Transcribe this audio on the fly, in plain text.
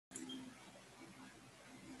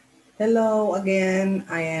Hello again,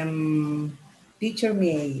 I am Teacher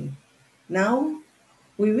May. Now,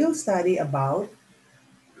 we will study about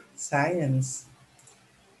science.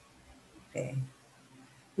 Okay.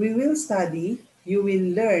 We will study, you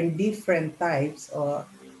will learn different types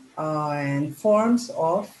and forms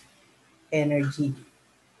of energy.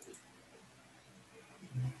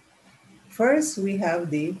 First, we have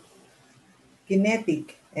the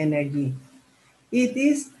kinetic energy. It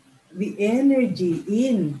is the energy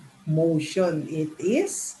in motion. It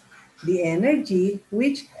is the energy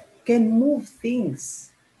which can move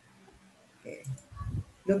things. Okay.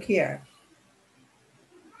 Look here.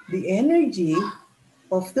 The energy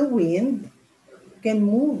of the wind can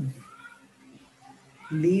move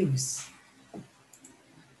leaves.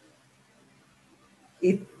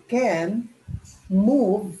 It can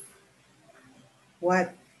move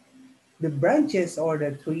what? The branches or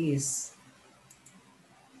the trees.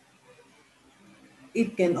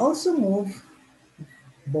 It can also move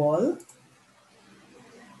ball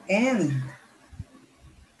and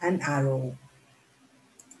an arrow.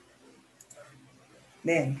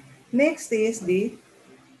 Then, next is the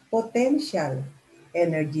potential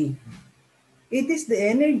energy. It is the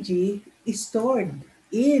energy stored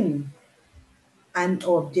in an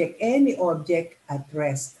object, any object at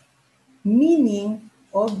rest, meaning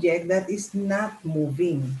object that is not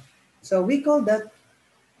moving. So we call that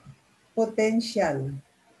potential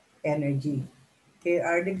energy. Here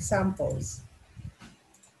are the examples.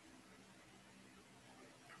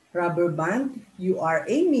 Rubber band, you are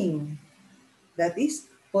aiming. That is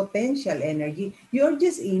potential energy. You're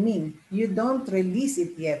just aiming. You don't release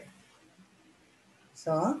it yet.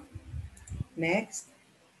 So, next.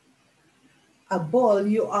 A ball,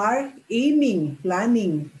 you are aiming,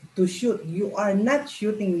 planning to shoot. You are not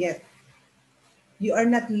shooting yet. You are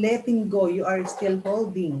not letting go. You are still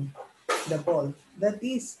holding the ball. That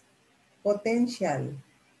is potential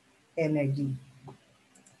energy.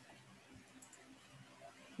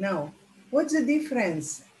 Now, what's the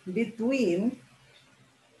difference between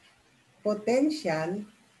potential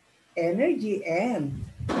energy and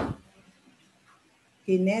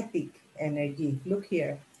kinetic energy? Look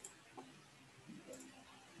here.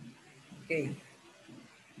 Okay.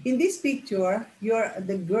 In this picture,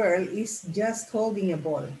 the girl is just holding a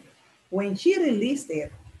ball. When she released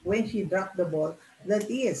it, when she dropped the ball, that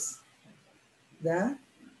is the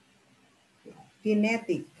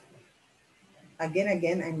kinetic.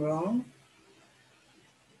 Again, I'm wrong.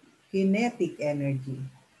 Kinetic energy.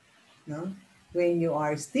 No? When you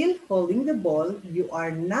are still holding the ball, you are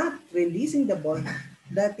not releasing the ball.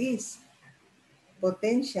 That is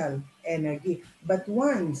potential energy. But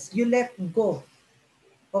once you let go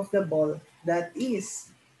of the ball, that is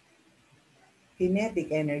kinetic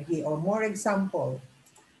energy. Or more example,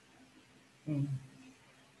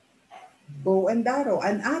 bow and arrow,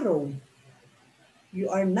 an arrow. You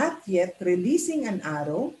are not yet releasing an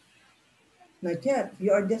arrow. Not yet.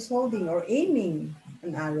 You are just holding or aiming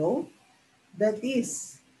an arrow. That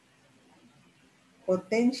is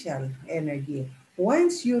potential energy.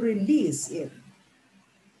 Once you release it,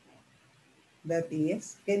 that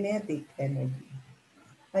is kinetic energy.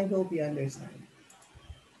 I hope you understand.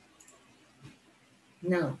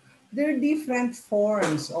 Now, there are different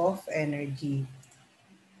forms of energy.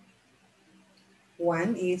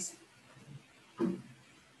 One is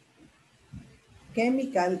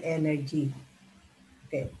chemical energy.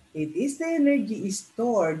 Okay. It is the energy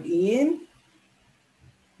stored in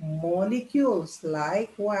molecules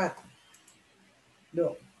like what?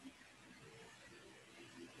 Look,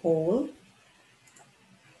 coal,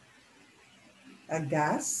 a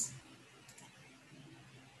gas,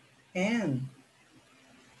 and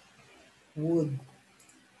wood.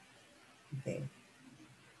 Okay.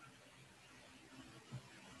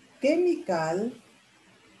 Chemical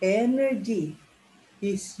energy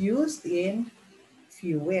is used in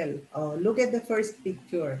fuel. Oh, look at the first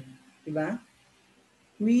picture. Diba?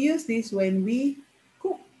 We use this when we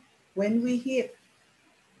cook, when we heat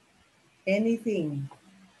anything.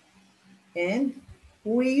 And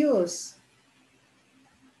we use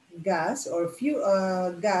gas or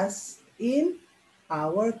gas in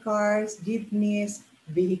our cars, jeepneys,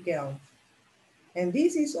 vehicles. And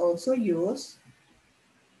this is also used,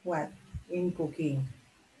 what? In cooking.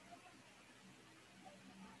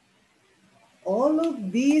 All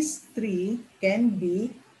of these three can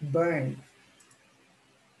be burned.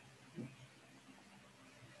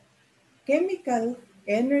 Chemical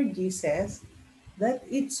energy says that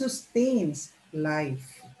it sustains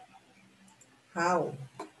life. How?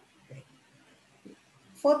 Okay.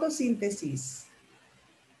 Photosynthesis.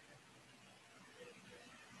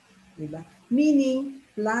 Diba? Meaning,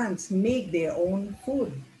 plants make their own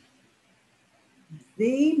food.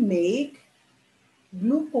 They make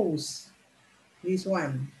glucose, this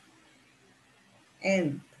one.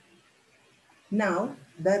 And now,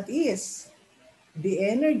 that is the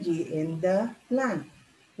energy in the plant.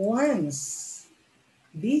 Once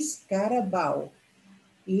this carabao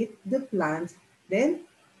eat the plant, then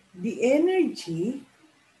the energy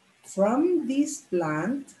from this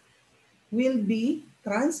plant will be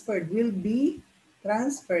transferred to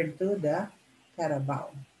the carabao.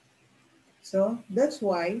 So that's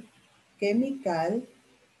why chemical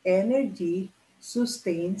energy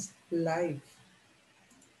sustains life.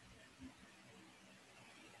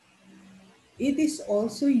 It is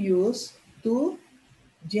also used to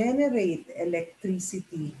generate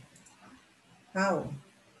electricity. How?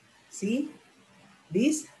 See,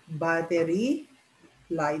 this battery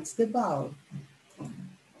lights the bulb.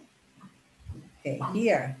 Okay,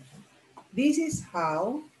 here. This is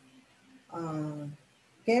how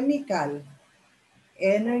chemical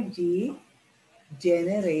energy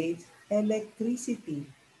generates electricity.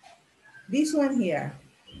 This one here,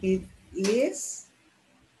 it is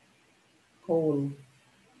coal.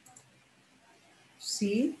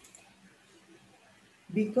 See,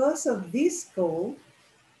 because of this coal,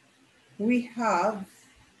 we have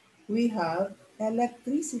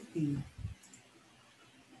electricity.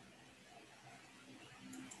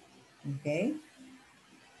 Okay,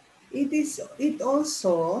 it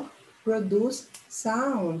also produce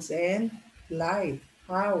sounds and light.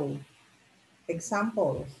 How?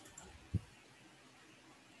 Example.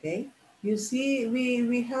 Okay, you see,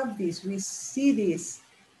 we have this. We see this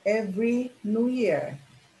every New Year.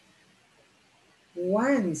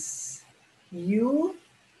 Once you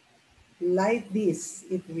light this,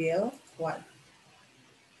 it will what?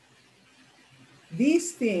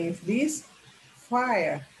 These things, these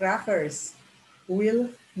firecrackers will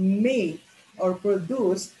make or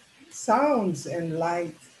produce sounds and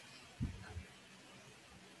light.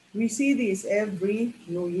 We see this every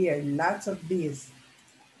New Year, lots of these.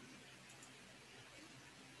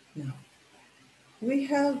 Now, we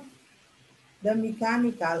have the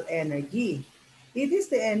mechanical energy. It is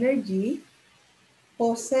the energy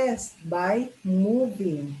possessed by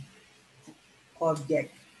moving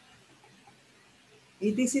object.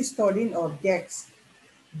 It is stored in objects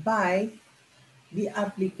by the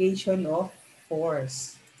application of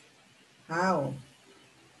force. How?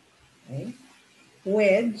 Okay.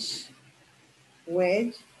 Wedge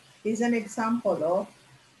is an example of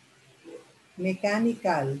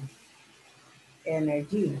mechanical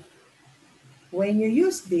energy. When you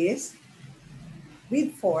use this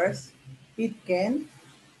with force, it can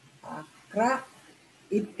crack,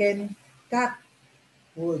 it can cut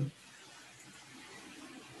wood.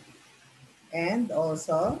 And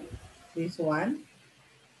also, this one,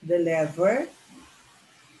 the lever,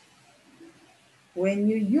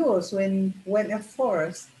 when a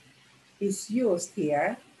force is used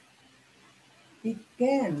here, it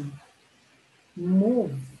can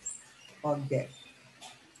move object.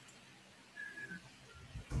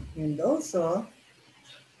 And also,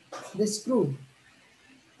 the screw.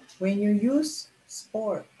 When you use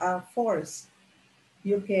force,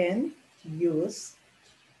 you can use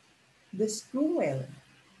the screw well.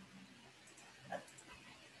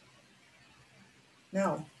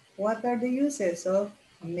 Now, what are the uses of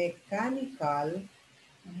mechanical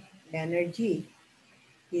energy?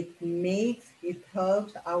 It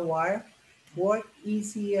helps our work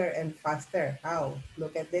easier and faster. How?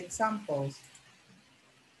 Look at the examples.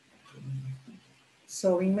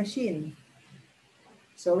 Sewing machine.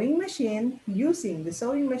 Using the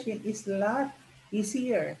sewing machine is a lot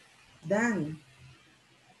easier than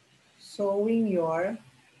sewing your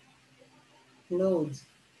clothes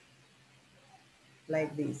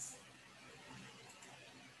like this.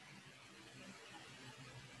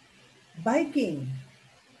 Biking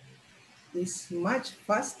is much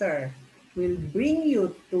faster, will bring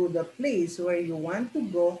you to the place where you want to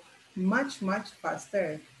go much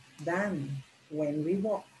faster than when we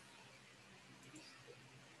walk.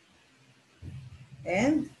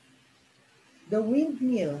 And the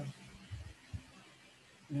windmill,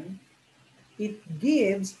 it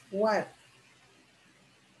gives what?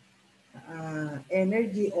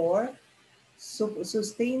 Energy or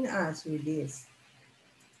sustain us with this.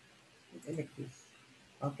 Like this.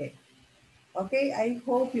 Okay. Okay, I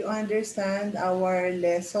hope you understand our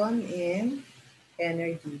lesson in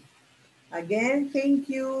energy. Again, thank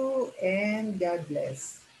you and God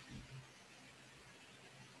bless.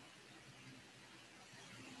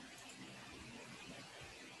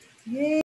 Yay!